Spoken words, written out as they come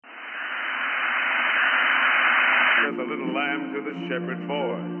said the little lamb to the shepherd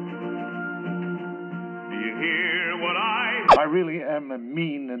boy. Do you hear what I really am a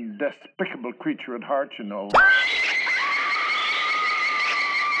mean and despicable creature at heart, you know.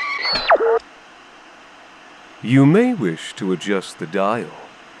 You may wish to adjust the dial.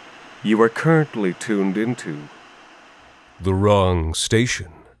 You are currently tuned into the wrong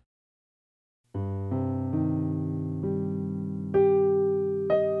station.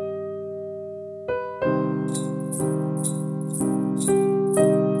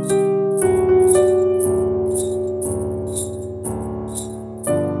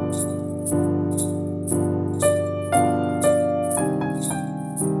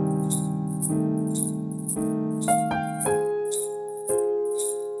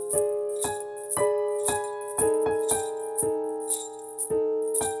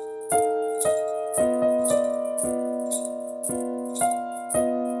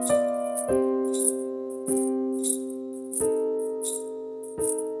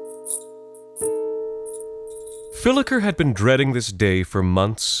 Filliker had been dreading this day for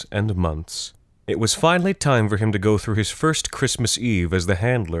months and months. It was finally time for him to go through his first Christmas Eve as the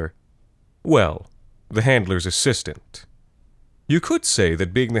handler. Well, the handler's assistant. You could say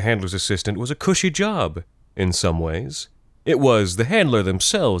that being the handler's assistant was a cushy job, in some ways. It was the handler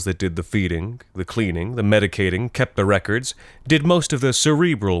themselves that did the feeding, the cleaning, the medicating, kept the records, did most of the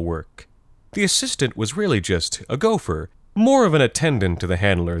cerebral work. The assistant was really just a gopher, more of an attendant to the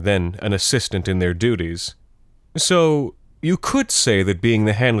handler than an assistant in their duties. So, you could say that being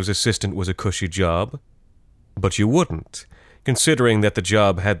the handler's assistant was a cushy job, but you wouldn't, considering that the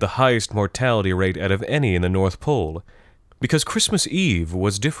job had the highest mortality rate out of any in the North Pole, because Christmas Eve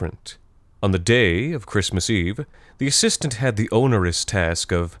was different. On the day of Christmas Eve, the assistant had the onerous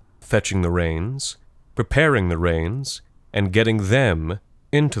task of fetching the reins, preparing the reins, and getting them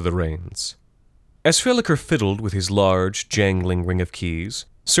into the reins. As Filliker fiddled with his large, jangling ring of keys,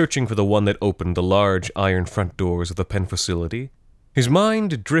 searching for the one that opened the large iron front doors of the pen facility, his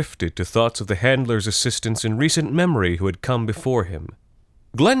mind drifted to thoughts of the handler's assistants in recent memory who had come before him.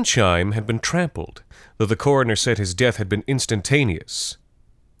 Glenchime had been trampled, though the coroner said his death had been instantaneous.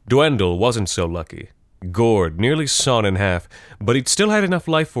 Dwendal wasn't so lucky. Gored, nearly sawn in half, but he'd still had enough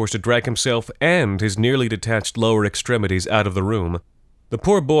life force to drag himself and his nearly detached lower extremities out of the room. The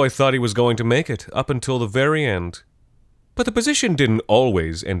poor boy thought he was going to make it, up until the very end. But the position didn't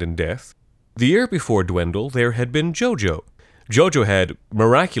always end in death. The year before Dwendal, there had been Jojo. Jojo had,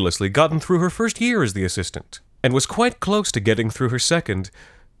 miraculously, gotten through her first year as the assistant, and was quite close to getting through her second,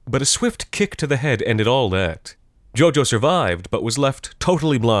 but a swift kick to the head ended all that. Jojo survived, but was left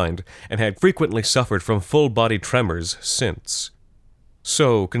totally blind, and had frequently suffered from full-body tremors since.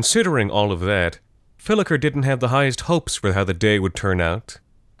 So, considering all of that, Filliker didn't have the highest hopes for how the day would turn out.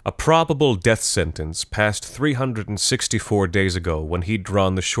 A probable death sentence passed 364 days ago when he'd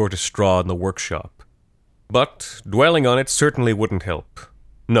drawn the shortest straw in the workshop. But dwelling on it certainly wouldn't help.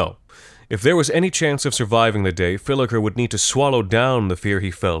 No, if there was any chance of surviving the day, Filliker would need to swallow down the fear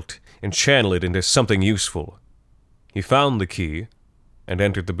he felt and channel it into something useful. He found the key and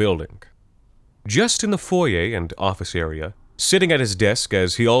entered the building. Just in the foyer and office area, sitting at his desk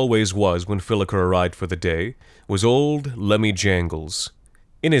as he always was when Filliker arrived for the day, was old Lemmy Jangles.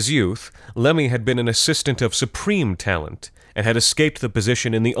 In his youth, Lemmy had been an assistant of supreme talent and had escaped the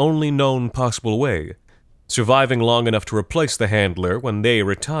position in the only known possible way, surviving long enough to replace the handler when they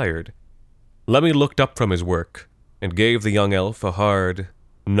retired. Lemmy looked up from his work and gave the young elf a hard,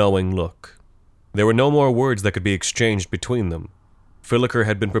 knowing look. There were no more words that could be exchanged between them. Filliker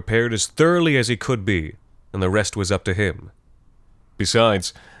had been prepared as thoroughly as he could be, and the rest was up to him.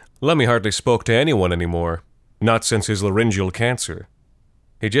 Besides, Lemmy hardly spoke to anyone anymore, not since his laryngeal cancer.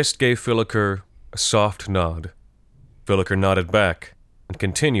 He just gave Filliker a soft nod. Filliker nodded back and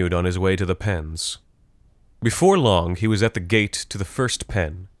continued on his way to the pens. Before long, he was at the gate to the first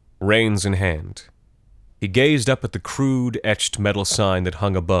pen, reins in hand. He gazed up at the crude, etched metal sign that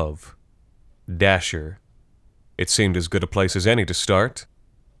hung above. Dasher. It seemed as good a place as any to start.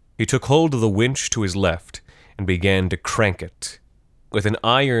 He took hold of the winch to his left and began to crank it. With an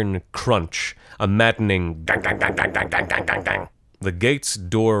iron crunch, a maddening dang, dang, dang, dang, dang, dang, dang, dang, dang, the gate's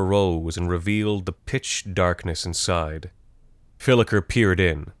door rose and revealed the pitch darkness inside. Filliker peered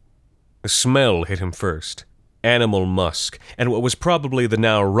in. The smell hit him first, animal musk, and what was probably the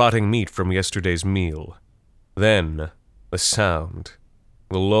now rotting meat from yesterday's meal. Then, the sound.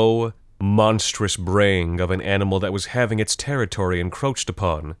 The low, monstrous braying of an animal that was having its territory encroached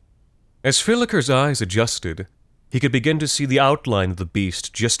upon. As Filliker's eyes adjusted, he could begin to see the outline of the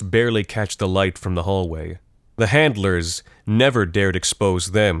beast just barely catch the light from the hallway. The handlers never dared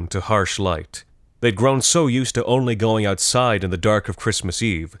expose them to harsh light. They'd grown so used to only going outside in the dark of Christmas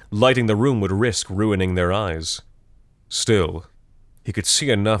Eve, lighting the room would risk ruining their eyes. Still, he could see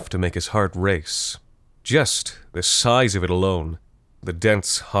enough to make his heart race. Just the size of it alone, the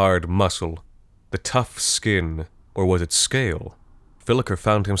dense, hard muscle, the tough skin, or was it scale? Filliker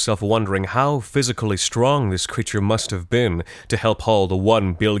found himself wondering how physically strong this creature must have been to help haul the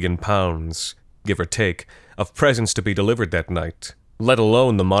 1 billion pounds, give or take, of presents to be delivered that night, let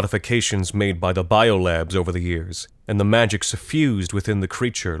alone the modifications made by the biolabs over the years, and the magic suffused within the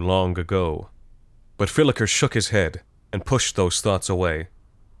creature long ago. But Filliker shook his head and pushed those thoughts away.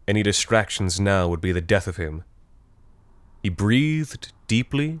 Any distractions now would be the death of him. He breathed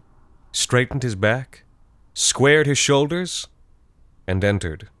deeply, straightened his back, squared his shoulders, and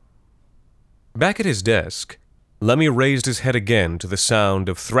entered. Back at his desk, Lemmy raised his head again to the sound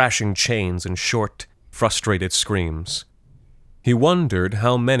of thrashing chains and short, frustrated screams. He wondered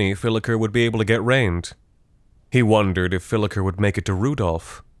how many Filliker would be able to get rained. He wondered if Filliker would make it to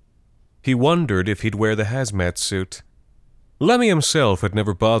Rudolph. He wondered if he'd wear the hazmat suit. Lemmy himself had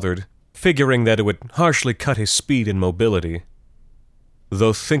never bothered, figuring that it would harshly cut his speed and mobility,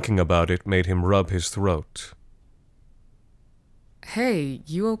 though thinking about it made him rub his throat. Hey,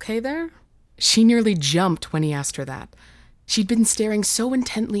 you okay there? She nearly jumped when he asked her that. She'd been staring so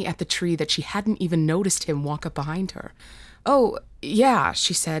intently at the tree that she hadn't even noticed him walk up behind her. Oh, yeah,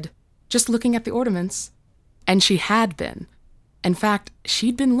 she said, just looking at the ornaments. And she had been. In fact,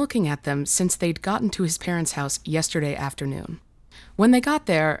 she'd been looking at them since they'd gotten to his parents' house yesterday afternoon. When they got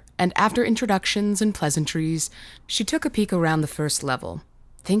there, and after introductions and pleasantries, she took a peek around the first level,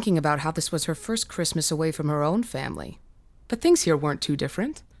 thinking about how this was her first Christmas away from her own family. But things here weren't too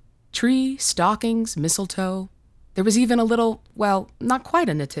different. Tree, stockings, mistletoe. There was even a little, well, not quite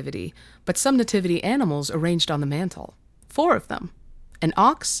a nativity, but some nativity animals arranged on the mantel. 4 of them. An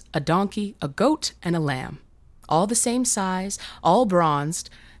ox, a donkey, a goat, and a lamb. All the same size, all bronzed,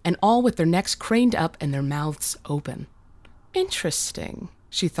 and all with their necks craned up and their mouths open. Interesting,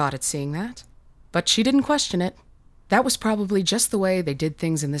 she thought at seeing that. But she didn't question it. That was probably just the way they did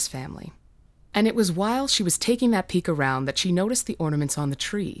things in this family. And it was while she was taking that peek around that she noticed the ornaments on the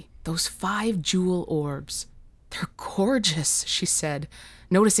tree, those 5 jewel orbs. They're gorgeous, she said,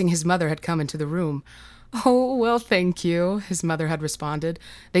 noticing his mother had come into the room. Oh, well, thank you, his mother had responded.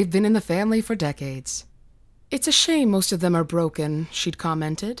 They've been in the family for decades. It's a shame most of them are broken, she'd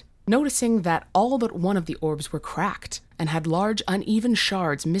commented, noticing that all but one of the orbs were cracked and had large, uneven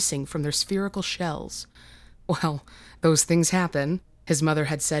shards missing from their spherical shells. Well, those things happen, his mother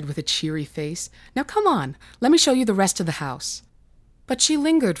had said with a cheery face. Now come on, let me show you the rest of the house. But she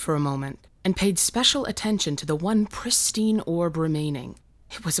lingered for a moment and paid special attention to the one pristine orb remaining.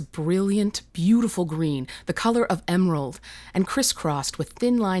 It was a brilliant, beautiful green, the color of emerald, and crisscrossed with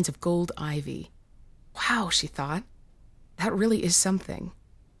thin lines of gold ivy. Wow, she thought, that really is something.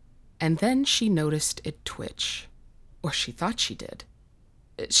 And then she noticed it twitch. Or she thought she did.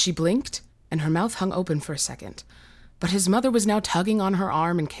 She blinked, and her mouth hung open for a second. But his mother was now tugging on her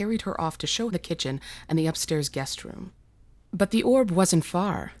arm and carried her off to show the kitchen and the upstairs guest room. But the orb wasn't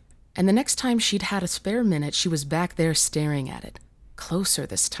far, and the next time she'd had a spare minute, she was back there staring at it. Closer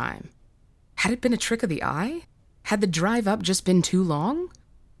this time. Had it been a trick of the eye? Had the drive up just been too long?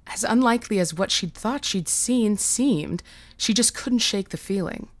 As unlikely as what she'd thought she'd seen seemed, she just couldn't shake the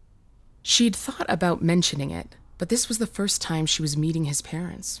feeling. She'd thought about mentioning it, but this was the first time she was meeting his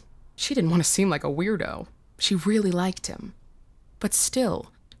parents. She didn't want to seem like a weirdo. She really liked him. But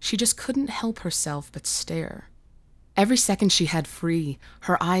still, she just couldn't help herself but stare. Every second she had free,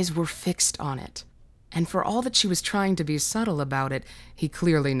 her eyes were fixed on it. And for all that she was trying to be subtle about it, he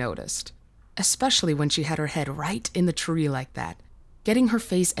clearly noticed. Especially when she had her head right in the tree like that, getting her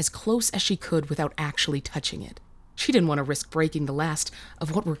face as close as she could without actually touching it. She didn't want to risk breaking the last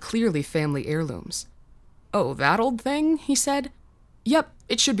of what were clearly family heirlooms. Oh, that old thing? He said. Yep,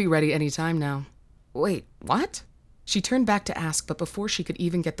 it should be ready any time now. Wait, what? She turned back to ask, but before she could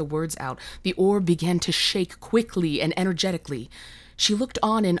even get the words out, the orb began to shake quickly and energetically. She looked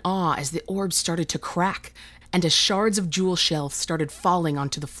on in awe as the orb started to crack, and as shards of jewel shells started falling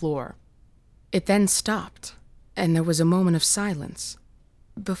onto the floor. It then stopped, and there was a moment of silence,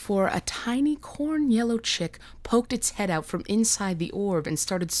 before a tiny corn-yellow chick poked its head out from inside the orb and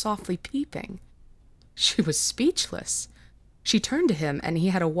started softly peeping. She was speechless. She turned to him, and he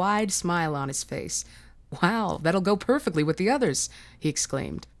had a wide smile on his face. Wow, that'll go perfectly with the others, he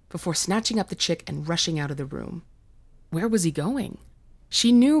exclaimed, before snatching up the chick and rushing out of the room. Where was he going?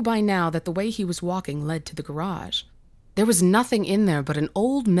 She knew by now that the way he was walking led to the garage. There was nothing in there but an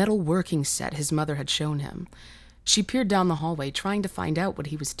old metal working set his mother had shown him. She peered down the hallway, trying to find out what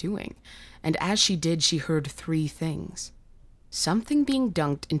he was doing, and as she did, she heard 3 things. Something being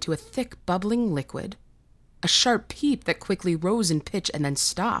dunked into a thick, bubbling liquid, a sharp peep that quickly rose in pitch and then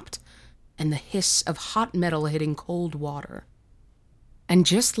stopped, and the hiss of hot metal hitting cold water. And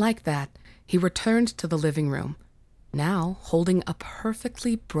just like that, he returned to the living room, now holding a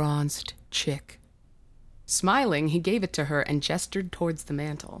perfectly bronzed chick. Smiling, he gave it to her and gestured towards the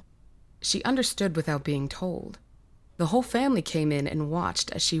mantel. She understood without being told. The whole family came in and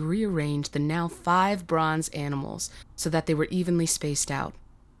watched as she rearranged the now 5 bronze animals so that they were evenly spaced out.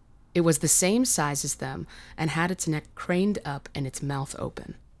 It was the same size as them and had its neck craned up and its mouth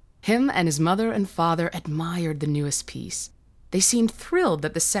open. Him and his mother and father admired the newest piece. They seemed thrilled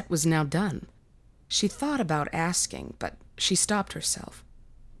that the set was now done. She thought about asking, but she stopped herself.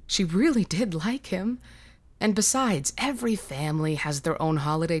 She really did like him. And besides, every family has their own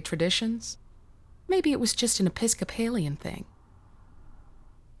holiday traditions. Maybe it was just an Episcopalian thing.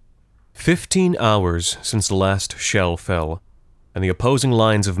 15 hours since the last shell fell, and the opposing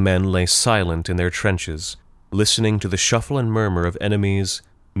lines of men lay silent in their trenches, listening to the shuffle and murmur of enemies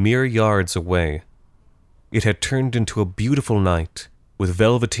mere yards away. It had turned into a beautiful night, with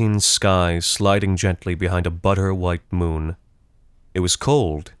velveteen skies sliding gently behind a butter-white moon. It was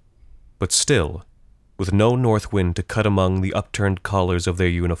cold, but still, with no north wind to cut among the upturned collars of their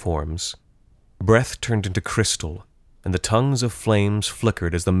uniforms. Breath turned into crystal, and the tongues of flames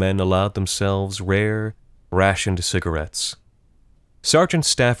flickered as the men allowed themselves rare, rationed cigarettes. Sergeant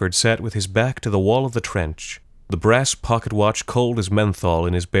Stafford sat with his back to the wall of the trench, the brass pocket watch cold as menthol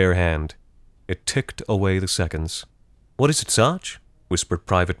in his bare hand. It ticked away the seconds. "What is it, Sarge?" whispered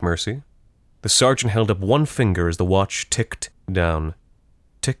Private Mercy. The sergeant held up one finger as the watch ticked down.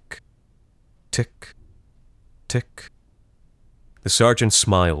 Tick, tick, tick. The sergeant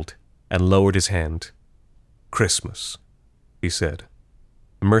smiled and lowered his hand. "Christmas," he said.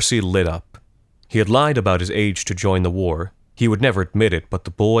 Mercy lit up. He had lied about his age to join the war. He would never admit it, but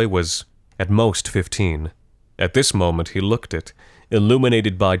the boy was at most 15. At this moment he looked it,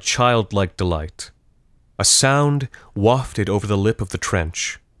 illuminated by childlike delight. A sound wafted over the lip of the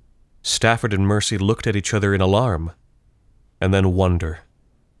trench. Stafford and Mercy looked at each other in alarm, and then wonder.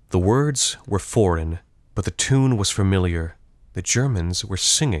 The words were foreign, but the tune was familiar. The Germans were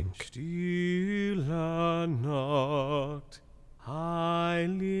singing. Stille Nacht,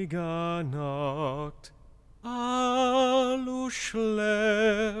 heilige Nacht, alles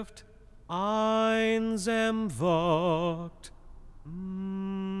schläft, einsam wacht.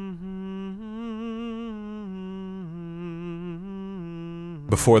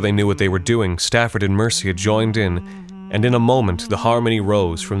 Before they knew what they were doing, Stafford and Mercy had joined in, and in a moment the harmony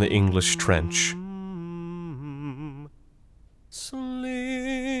rose from the English trench.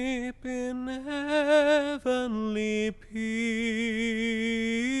 Sleep in heavenly peace.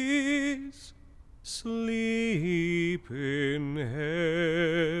 Sleep in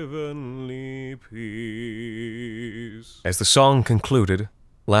heavenly peace. As the song concluded,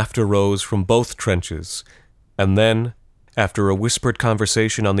 laughter rose from both trenches, and then, after a whispered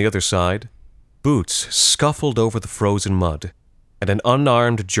conversation on the other side, boots scuffled over the frozen mud, and an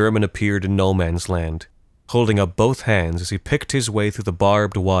unarmed German appeared in no man's land, holding up both hands as he picked his way through the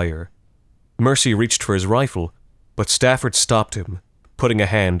barbed wire. Mercy reached for his rifle, but Stafford stopped him, putting a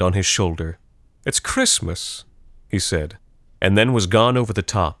hand on his shoulder. "It's Christmas," he said, and then was gone over the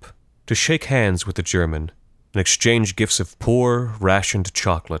top, to shake hands with the German, and exchange gifts of poor, rationed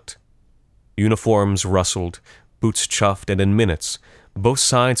chocolate. Uniforms rustled, boots chuffed, and in minutes, both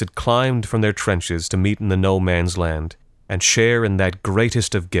sides had climbed from their trenches to meet in the no-man's land, and share in that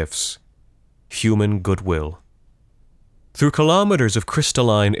greatest of gifts, human goodwill. Through kilometers of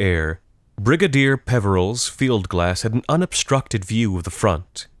crystalline air, Brigadier Peveril's field glass had an unobstructed view of the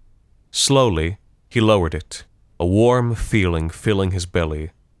front. Slowly, he lowered it, a warm feeling filling his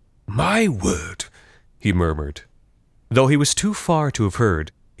belly. "My word," he murmured. Though he was too far to have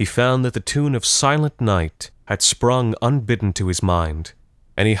heard, he found that the tune of Silent Night had sprung unbidden to his mind,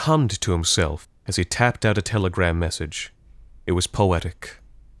 and he hummed to himself as he tapped out a telegram message. It was poetic.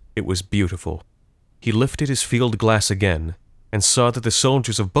 It was beautiful. He lifted his field glass again, and saw that the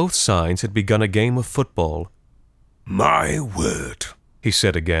soldiers of both sides had begun a game of football. "My word," he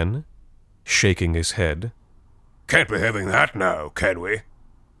said again, shaking his head. Can't be having that now, can we?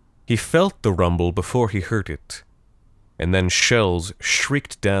 He felt the rumble before he heard it, and then shells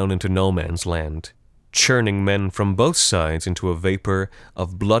shrieked down into no man's land, churning men from both sides into a vapor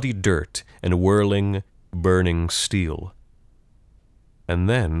of bloody dirt and whirling, burning steel. And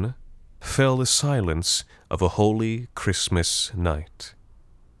then fell the silence of a holy Christmas night.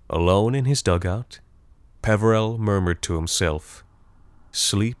 Alone in his dugout, Peverell murmured to himself,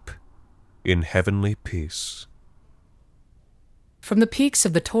 "Sleep in heavenly peace." From the peaks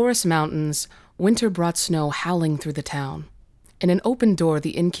of the Taurus Mountains, winter brought snow howling through the town. In an open door,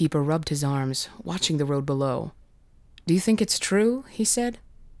 the innkeeper rubbed his arms, watching the road below. "Do you think it's true," he said,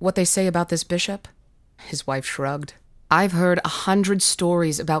 "what they say about this bishop?" His wife shrugged. "I've heard 100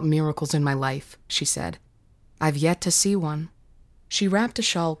 stories about miracles in my life," she said. "I've yet to see one." She wrapped a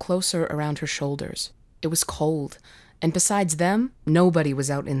shawl closer around her shoulders. It was cold, and besides them, nobody was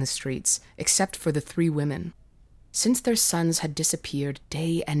out in the streets, except for the 3 women. Since their sons had disappeared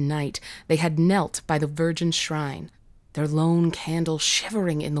day and night, they had knelt by the Virgin's shrine, their lone candle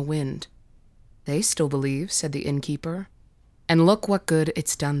shivering in the wind. "They still believe," said the innkeeper. "And look what good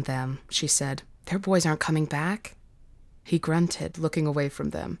it's done them," she said. "Their boys aren't coming back." He grunted, looking away from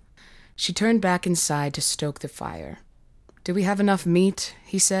them. She turned back inside to stoke the fire. "Do we have enough meat?"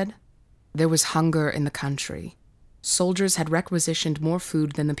 he said. There was hunger in the country. Soldiers had requisitioned more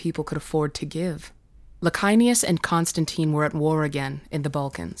food than the people could afford to give. Licinius and Constantine were at war again in the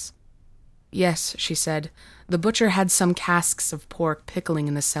Balkans. "Yes," she said. "The butcher had some casks of pork pickling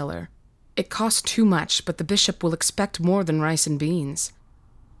in the cellar. It cost too much, but the bishop will expect more than rice and beans."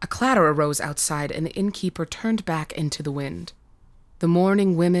 A clatter arose outside, and the innkeeper turned back into the wind. The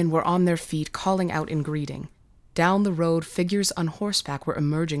mourning women were on their feet, calling out in greeting. Down the road, figures on horseback were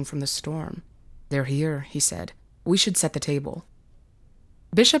emerging from the storm. "They're here," he said. "We should set the table."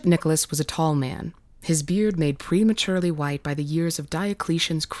 Bishop Nicholas was a tall man, his beard made prematurely white by the years of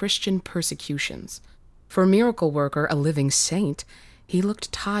Diocletian's Christian persecutions. For a miracle worker, a living saint, he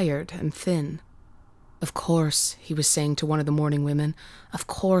looked tired and thin. "Of course," he was saying to one of the mourning women, "of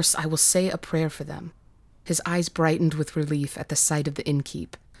course I will say a prayer for them." His eyes brightened with relief at the sight of the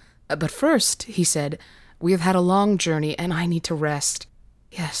innkeep. "But first," he said, "we have had a long journey, and I need to rest.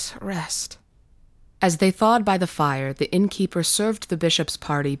 Yes, rest." As they thawed by the fire, the innkeeper served the bishop's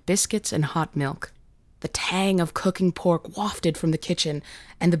party biscuits and hot milk. The tang of cooking pork wafted from the kitchen,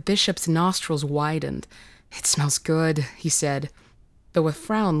 and the bishop's nostrils widened. "It smells good," he said, though a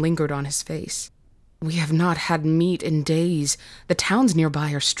frown lingered on his face. "We have not had meat in days. The towns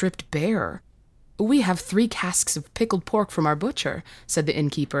nearby are stripped bare." "We have 3 casks of pickled pork from our butcher," said the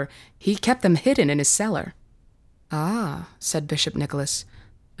innkeeper. "He kept them hidden in his cellar." "Ah," said Bishop Nicholas.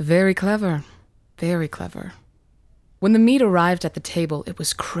 "Very clever, very clever." When the meat arrived at the table, it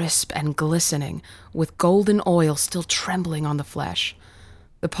was crisp and glistening, with golden oil still trembling on the flesh.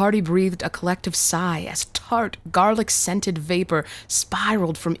 The party breathed a collective sigh as tart, garlic-scented vapor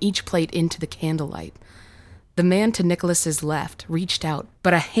spiraled from each plate into the candlelight. The man to Nicholas's left reached out,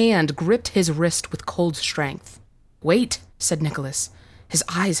 but a hand gripped his wrist with cold strength. "Wait," said Nicholas. His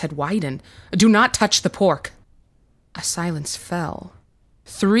eyes had widened. "Do not touch the pork." A silence fell.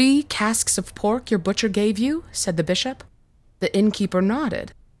 "3 casks of pork your butcher gave you?" said the bishop. The innkeeper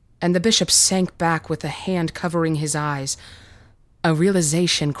nodded, and the bishop sank back with a hand covering his eyes. A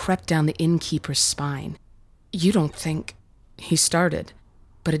realization crept down the innkeeper's spine. "You don't think—" he started,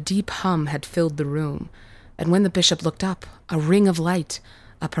 but a deep hum had filled the room, and when the bishop looked up, a ring of light,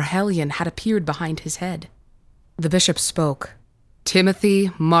 a perhellion, had appeared behind his head. The bishop spoke.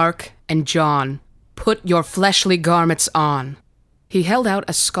 "Timothy, Mark, and John, put your fleshly garments on." He held out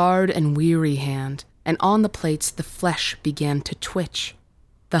a scarred and weary hand, and on the plates the flesh began to twitch.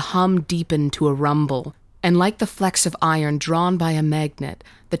 The hum deepened to a rumble, and like the flecks of iron drawn by a magnet,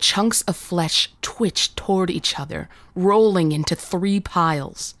 the chunks of flesh twitched toward each other, rolling into 3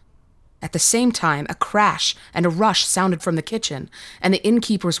 piles. At the same time, a crash and a rush sounded from the kitchen, and the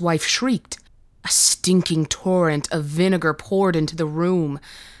innkeeper's wife shrieked. A stinking torrent of vinegar poured into the room,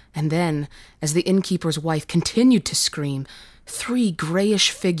 and then, as the innkeeper's wife continued to scream, 3 grayish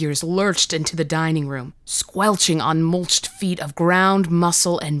figures lurched into the dining room, squelching on mulched feet of ground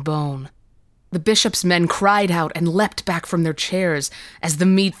muscle and bone. The bishop's men cried out and leapt back from their chairs as the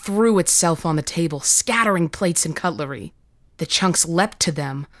meat threw itself on the table, scattering plates and cutlery. The chunks leapt to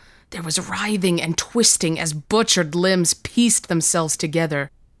them. There was writhing and twisting as butchered limbs pieced themselves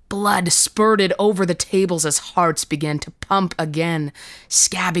together. Blood spurted over the tables as hearts began to pump again,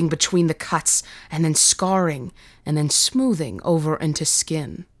 scabbing between the cuts, and then scarring, and then smoothing over into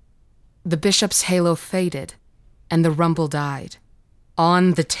skin. The bishop's halo faded, and the rumble died.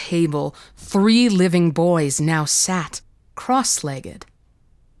 On the table, 3 living boys now sat, cross-legged.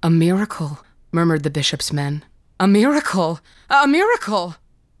 "A miracle," murmured the bishop's men. "A miracle! A miracle!"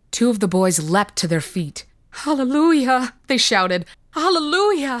 2 of the boys leapt to their feet. "Hallelujah!" they shouted.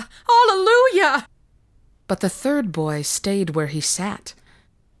 "Hallelujah! Hallelujah!" But the 3rd boy stayed where he sat,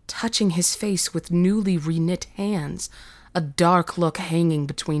 touching his face with newly reknit hands, a dark look hanging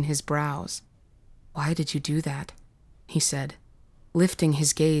between his brows. "Why did you do that?" he said, lifting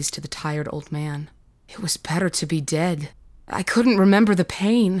his gaze to the tired old man. "It was better to be dead. I couldn't remember the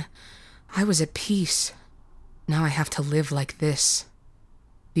pain. I was at peace. Now I have to live like this."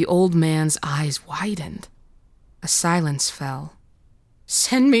 The old man's eyes widened. A silence fell.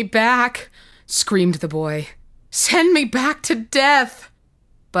 "Send me back," screamed the boy. "Send me back to death."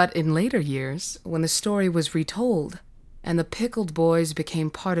 But in later years, when the story was retold, and the pickled boys became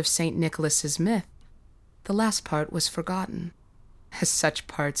part of St. Nicholas's myth, the last part was forgotten, as such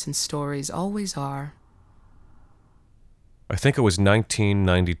parts in stories always are. I think it was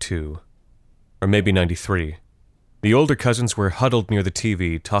 1992, or maybe 93. The older cousins were huddled near the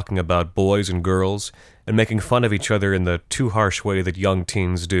TV talking about boys and girls and making fun of each other in the too harsh way that young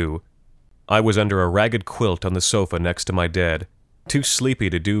teens do. I was under a ragged quilt on the sofa next to my dad, too sleepy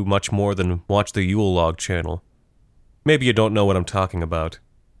to do much more than watch the Yule log channel. Maybe you don't know what I'm talking about.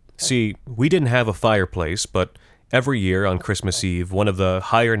 See, we didn't have a fireplace, but every year on Christmas Eve, one of the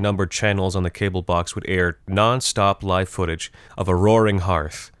higher-numbered channels on the cable box would air non-stop live footage of a roaring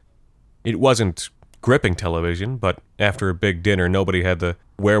hearth. It wasn't gripping television, but after a big dinner, nobody had the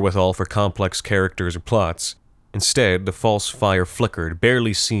wherewithal for complex characters or plots. Instead, the false fire flickered,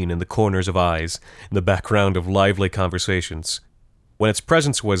 barely seen in the corners of eyes, in the background of lively conversations. When its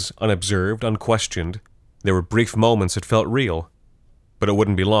presence was unobserved, unquestioned, there were brief moments that felt real. But it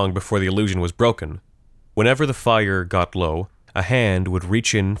wouldn't be long before the illusion was broken. Whenever the fire got low, a hand would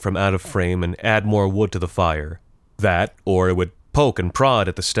reach in from out of frame and add more wood to the fire. That, or it would poke and prod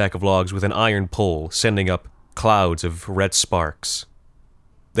at the stack of logs with an iron pole, sending up clouds of red sparks.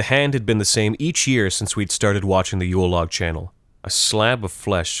 The hand had been the same each year since we'd started watching the Yule log channel. A slab of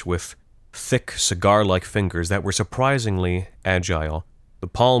flesh with thick, cigar-like fingers that were surprisingly agile. The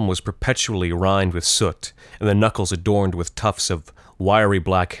palm was perpetually rimed with soot, and the knuckles adorned with tufts of wiry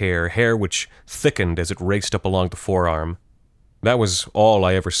black hair which thickened as it raced up along the forearm. That was all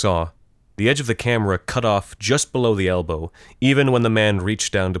I ever saw. The edge of the camera cut off just below the elbow, even when the man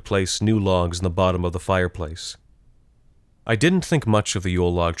reached down to place new logs in the bottom of the fireplace. I didn't think much of the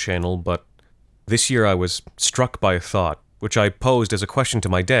Yule log channel, but this year I was struck by a thought, which I posed as a question to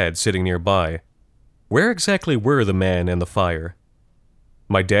my dad sitting nearby. Where exactly were the man and the fire?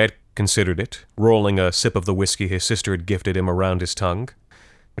 My dad considered it, rolling a sip of the whiskey his sister had gifted him around his tongue.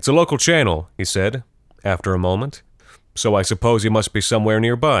 "It's a local channel," he said, after a moment, "so I suppose he must be somewhere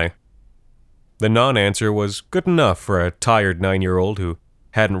nearby." The non-answer was good enough for a tired 9-year-old who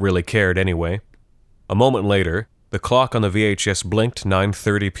hadn't really cared anyway. A moment later, the clock on the VHS blinked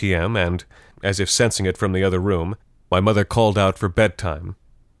 9:30 p.m. and, as if sensing it from the other room, my mother called out for bedtime.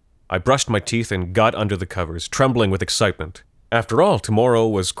 I brushed my teeth and got under the covers, trembling with excitement. After all, tomorrow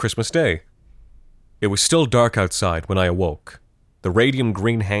was Christmas Day. It was still dark outside when I awoke. The radium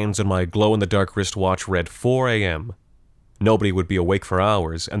green hands on my glow-in-the-dark wristwatch read 4 a.m. Nobody would be awake for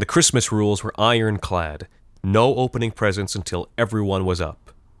hours, and the Christmas rules were ironclad. No opening presents until everyone was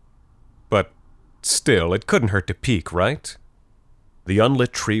up. But still, it couldn't hurt to peek, right? The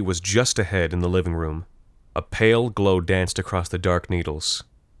unlit tree was just ahead in the living room. A pale glow danced across the dark needles.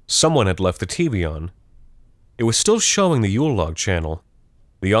 Someone had left the TV on. It was still showing the Yule log channel.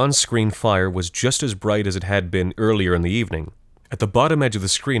 The on-screen fire was just as bright as it had been earlier in the evening. At the bottom edge of the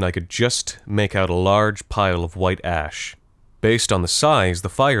screen, I could just make out a large pile of white ash. Based on the size, the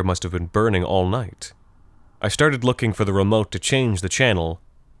fire must have been burning all night. I started looking for the remote to change the channel,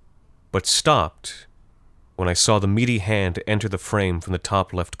 but stopped when I saw the meaty hand enter the frame from the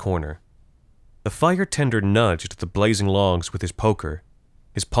top left corner. The fire tender nudged the blazing logs with his poker.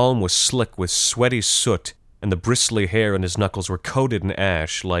 His palm was slick with sweaty soot, and the bristly hair on his knuckles were coated in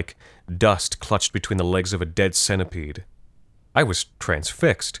ash like dust clutched between the legs of a dead centipede. I was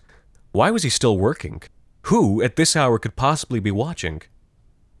transfixed. Why was he still working? Who, at this hour, could possibly be watching?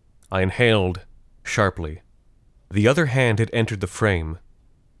 I inhaled sharply. The other hand had entered the frame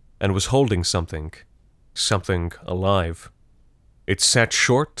and was holding something alive. It sat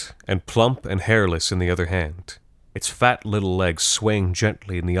short and plump and hairless in the other hand, its fat little legs swaying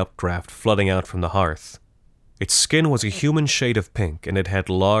gently in the updraft flooding out from the hearth. Its skin was a human shade of pink, and it had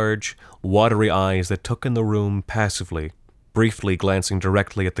large, watery eyes that took in the room passively, briefly glancing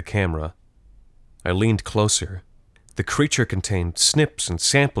directly at the camera. I leaned closer. The creature contained snips and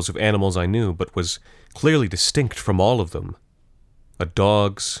samples of animals I knew, but was clearly distinct from all of them. A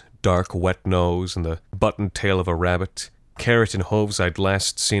dog's dark, wet nose and the buttoned tail of a rabbit, keratin hooves I'd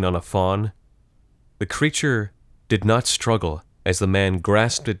last seen on a fawn. The creature did not struggle as the man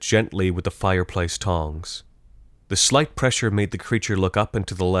grasped it gently with the fireplace tongs. The slight pressure made the creature look up and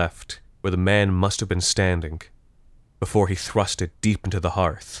to the left, where the man must have been standing, before he thrust it deep into the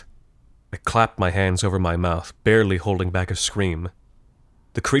hearth. I clapped my hands over my mouth, barely holding back a scream.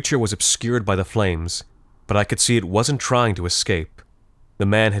 The creature was obscured by the flames, but I could see it wasn't trying to escape. The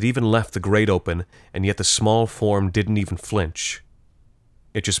man had even left the grate open, and yet the small form didn't even flinch.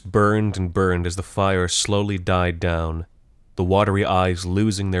 It just burned and burned as the fire slowly died down, the watery eyes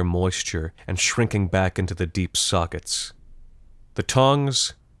losing their moisture and shrinking back into the deep sockets. The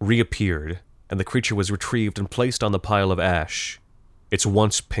tongs reappeared, and the creature was retrieved and placed on the pile of ash, its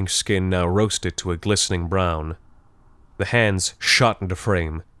once pink skin now roasted to a glistening brown. The hands shot into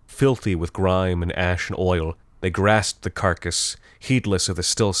frame, filthy with grime and ash and oil. They grasped the carcass, heedless of the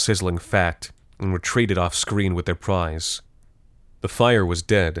still sizzling fat, and retreated off-screen with their prize. The fire was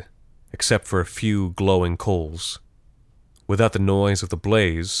dead, except for a few glowing coals. Without the noise of the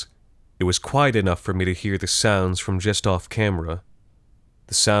blaze, it was quiet enough for me to hear the sounds from just off-camera.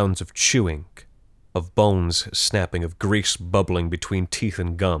 The sounds of chewing, of bones snapping, of grease bubbling between teeth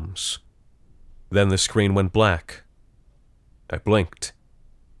and gums. Then the screen went black. I blinked.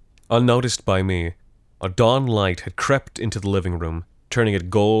 Unnoticed by me, a dawn light had crept into the living room, turning it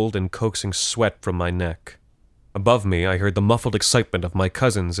gold and coaxing sweat from my neck. Above me, I heard the muffled excitement of my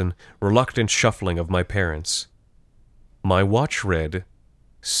cousins and reluctant shuffling of my parents. My watch read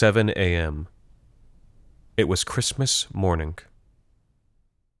 7 a.m. It was Christmas morning.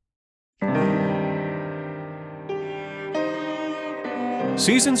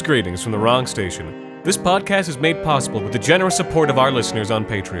 Season's greetings from the Wrong Station. This podcast is made possible with the generous support of our listeners on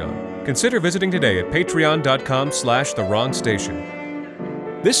Patreon. Consider visiting today at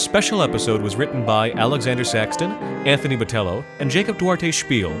patreon.com/therewrongstation. This special episode was written by Alexander Saxton, Anthony Botello, and Jacob Duarte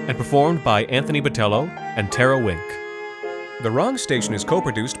Spiel, and performed by Anthony Botello and Tara Wink. The Wrong Station is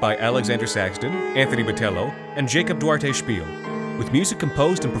co-produced by Alexander Saxton, Anthony Botello, and Jacob Duarte Spiel, with music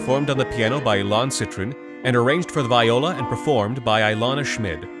composed and performed on the piano by Ilan Citrin, and arranged for the viola and performed by Ilana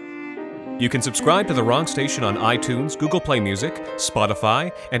Schmid. You can subscribe to The Wrong Station on iTunes, Google Play Music,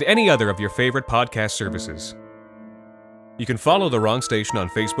 Spotify, and any other of your favorite podcast services. You can follow The Wrong Station on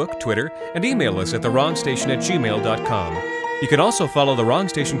Facebook, Twitter, and email us at thewrongstation@gmail.com. You can also follow The Wrong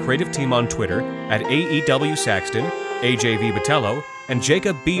Station creative team on Twitter at AEW Saxton, AJV Botello, and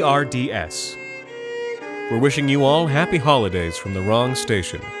Jacob BRDS. We're wishing you all happy holidays from The Wrong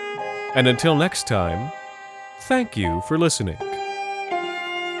Station. And until next time, thank you for listening.